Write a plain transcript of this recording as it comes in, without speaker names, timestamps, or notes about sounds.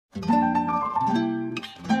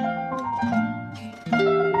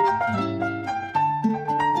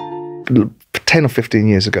10 or 15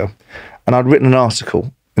 years ago, and I'd written an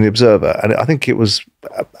article in the Observer, and I think it was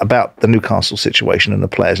about the Newcastle situation and the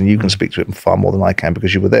players, and you can speak to it far more than I can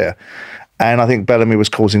because you were there. And I think Bellamy was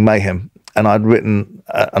causing mayhem, and I'd written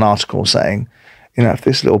an article saying, you know, if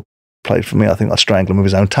this little played for me, I think I'd strangle him with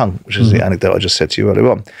his own tongue, which is the anecdote I just said to you earlier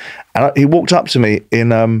on. And he walked up to me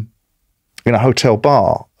in a hotel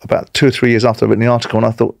bar about 2 or 3 years after I'd written the article, and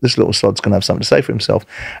I thought, this little sod's going to have something to say for himself.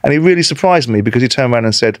 And he really surprised me because he turned around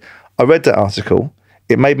and said, I read that article,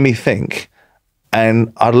 it made me think,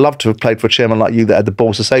 and I'd love to have played for a chairman like you that had the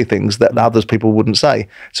balls to say things that others people wouldn't say.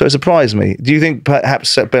 So it surprised me. Do you think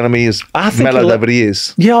perhaps Bellamy is mellowed over the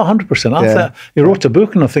years? Yeah, 100%. I thought he wrote a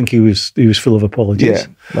book, and I think he was full of apologies.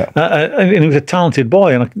 Yeah. And he was a talented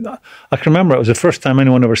boy, and I can remember it was the first time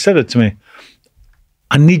anyone ever said it to me.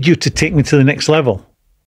 I need you to take me to the next level.